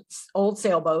 30-year-old old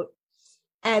sailboat.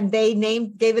 And they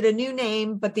gave it a new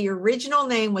name, but the original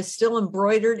name was still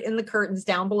embroidered in the curtains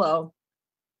down below.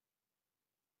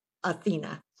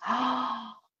 Athena.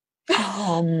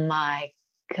 Oh my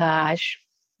gosh.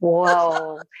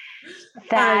 Whoa.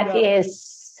 That is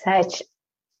such,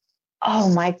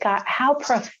 oh my God, how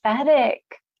prophetic.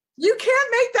 You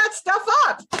can't make that stuff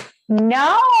up.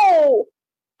 No.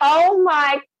 Oh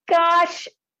my gosh.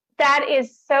 That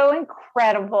is so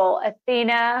incredible,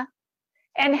 Athena.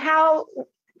 And how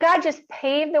God just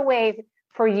paved the way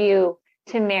for you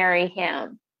to marry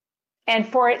him and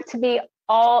for it to be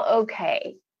all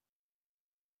okay.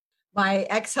 My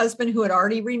ex-husband, who had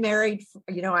already remarried,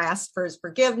 I asked for his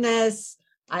forgiveness.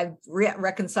 I've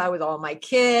reconciled with all my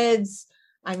kids.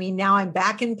 Now I'm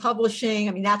back in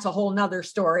publishing. That's a whole nother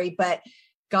story, but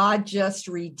God just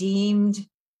redeemed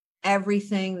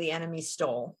everything the enemy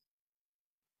stole.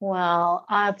 Well,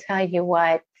 I'll tell you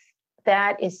what,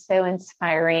 that is so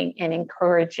inspiring and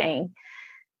encouraging.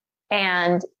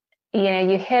 And,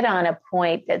 you hit on a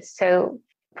point that's so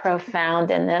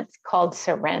profound, and that's called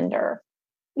surrender.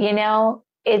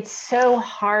 It's so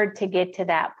hard to get to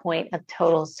that point of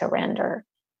total surrender.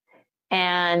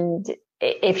 And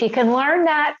if you can learn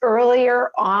that earlier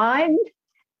on,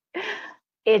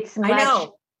 it's much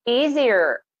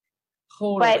easier.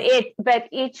 Totally. But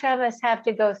each of us have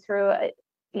to go through,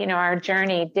 our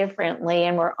journey differently,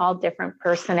 and we're all different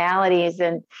personalities.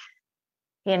 And,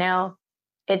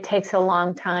 it takes a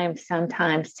long time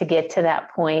sometimes to get to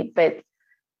that point. But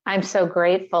I'm so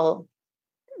grateful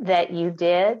that you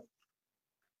did,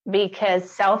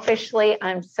 because selfishly,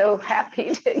 I'm so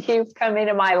happy that you've come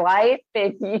into my life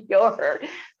and you're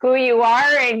who you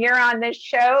are, and you're on this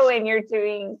show and you're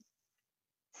doing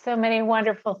so many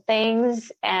wonderful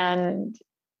things, and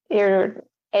you're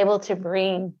able to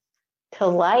bring to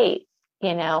light,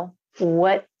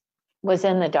 what was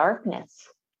in the darkness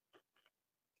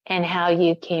and how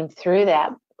you came through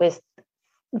that with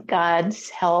God's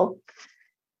help.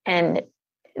 And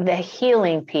the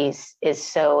healing piece is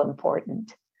so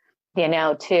important,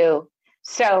 too.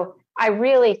 So I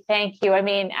really thank you.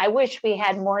 I wish we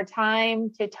had more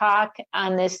time to talk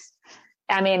on this.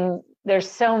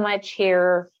 There's so much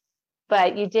here,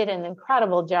 but you did an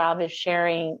incredible job of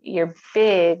sharing your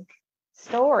big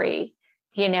story.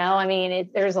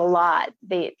 There's a lot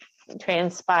that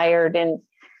transpired. And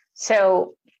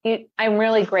so I'm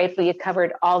really grateful you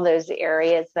covered all those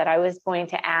areas that I was going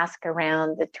to ask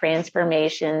around the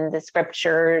transformation, the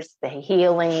scriptures, the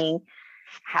healing.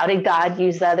 How did God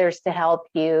use others to help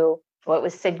you? What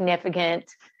was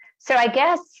significant? So I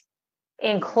guess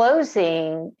in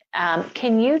closing,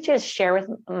 can you just share with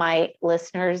my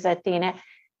listeners, Athena,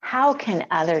 how can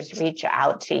others reach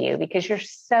out to you? Because you're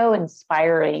so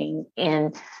inspiring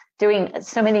in doing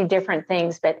so many different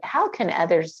things, but how can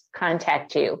others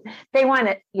contact you? They want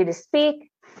you to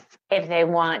speak, if they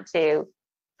want to,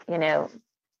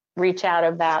 reach out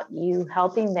about you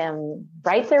helping them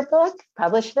write their book,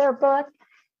 publish their book,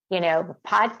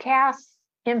 podcast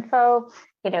info,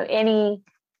 anything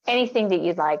that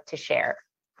you'd like to share.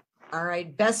 All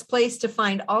right. Best place to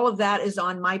find all of that is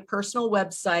on my personal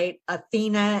website,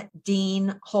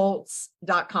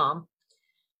 AthenaDeanHoltz.com.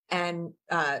 And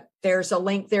there's a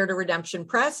link there to Redemption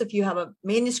Press. If you have a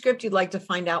manuscript you'd like to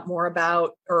find out more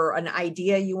about or an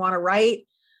idea you want to write,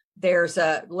 there's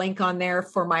a link on there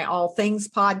for my All Things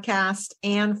podcast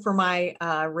and for my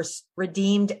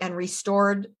Redeemed and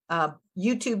Restored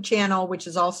YouTube channel, which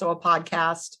is also a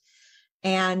podcast.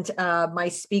 And my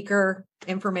speaker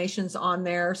information's on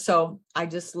there. So I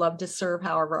just love to serve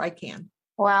however I can.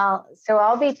 Well, so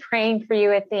I'll be praying for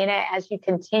you, Athena, as you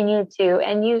continue to,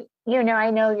 and you know,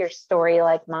 I know your story,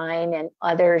 like mine and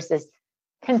others, is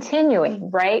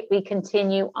continuing, right? We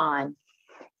continue on.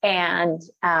 And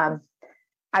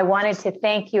I wanted to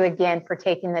thank you again for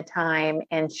taking the time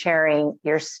and sharing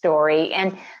your story.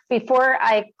 And before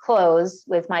I close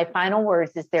with my final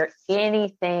words, is there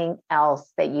anything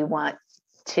else that you want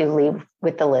to leave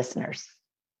with the listeners?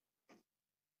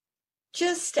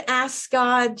 Just ask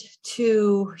God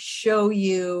to show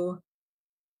you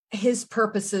his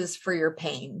purposes for your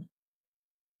pain.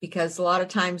 Because a lot of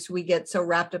times we get so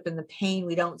wrapped up in the pain,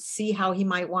 we don't see how he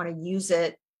might want to use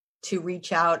it to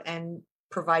reach out and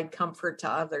provide comfort to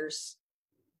others.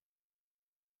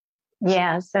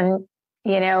 Yes. And,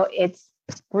 you know, it's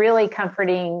really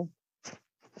comforting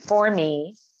for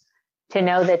me to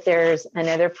know that there's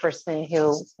another person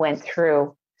who went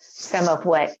through some of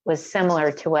what was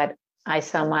similar to what I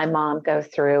saw my mom go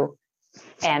through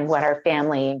and what our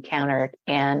family encountered.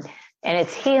 And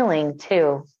it's healing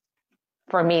too,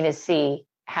 for me to see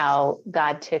how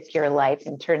God took your life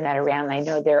and turned that around. I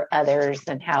know there are others,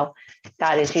 and how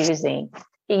God is he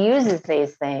uses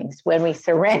these things when we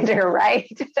surrender,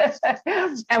 right?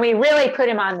 And we really put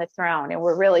him on the throne and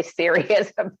we're really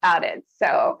serious about it.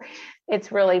 So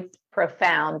it's really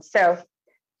profound. So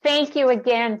thank you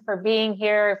again for being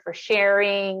here, for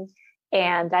sharing.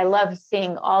 And I love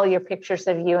seeing all your pictures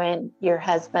of you and your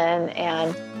husband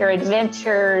and your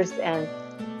adventures. And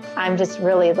I'm just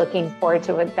really looking forward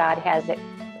to what God has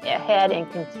ahead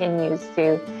and continues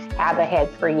to have ahead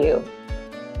for you.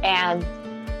 And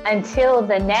until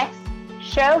the next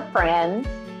show, friends,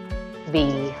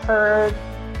 be heard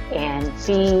and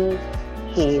be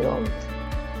healed.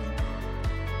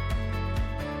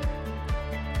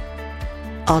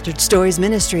 Altered Stories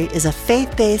Ministry is a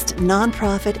faith-based,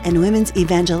 nonprofit, and women's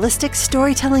evangelistic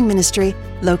storytelling ministry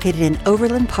located in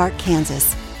Overland Park,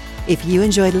 Kansas. If you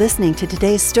enjoyed listening to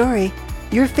today's story,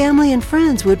 your family and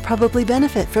friends would probably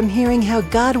benefit from hearing how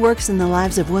God works in the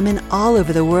lives of women all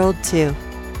over the world, too.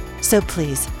 So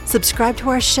please, subscribe to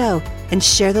our show and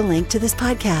share the link to this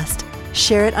podcast.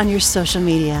 Share it on your social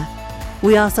media.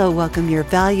 We also welcome your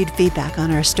valued feedback on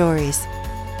our stories.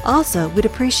 Also, we'd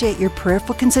appreciate your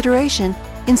prayerful consideration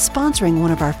in sponsoring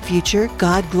one of our future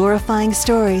God-glorifying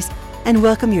stories and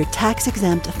welcome your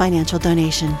tax-exempt financial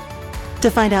donation.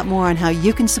 To find out more on how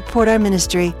you can support our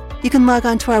ministry, you can log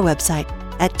on to our website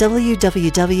at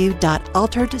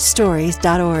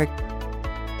www.alteredstories.org.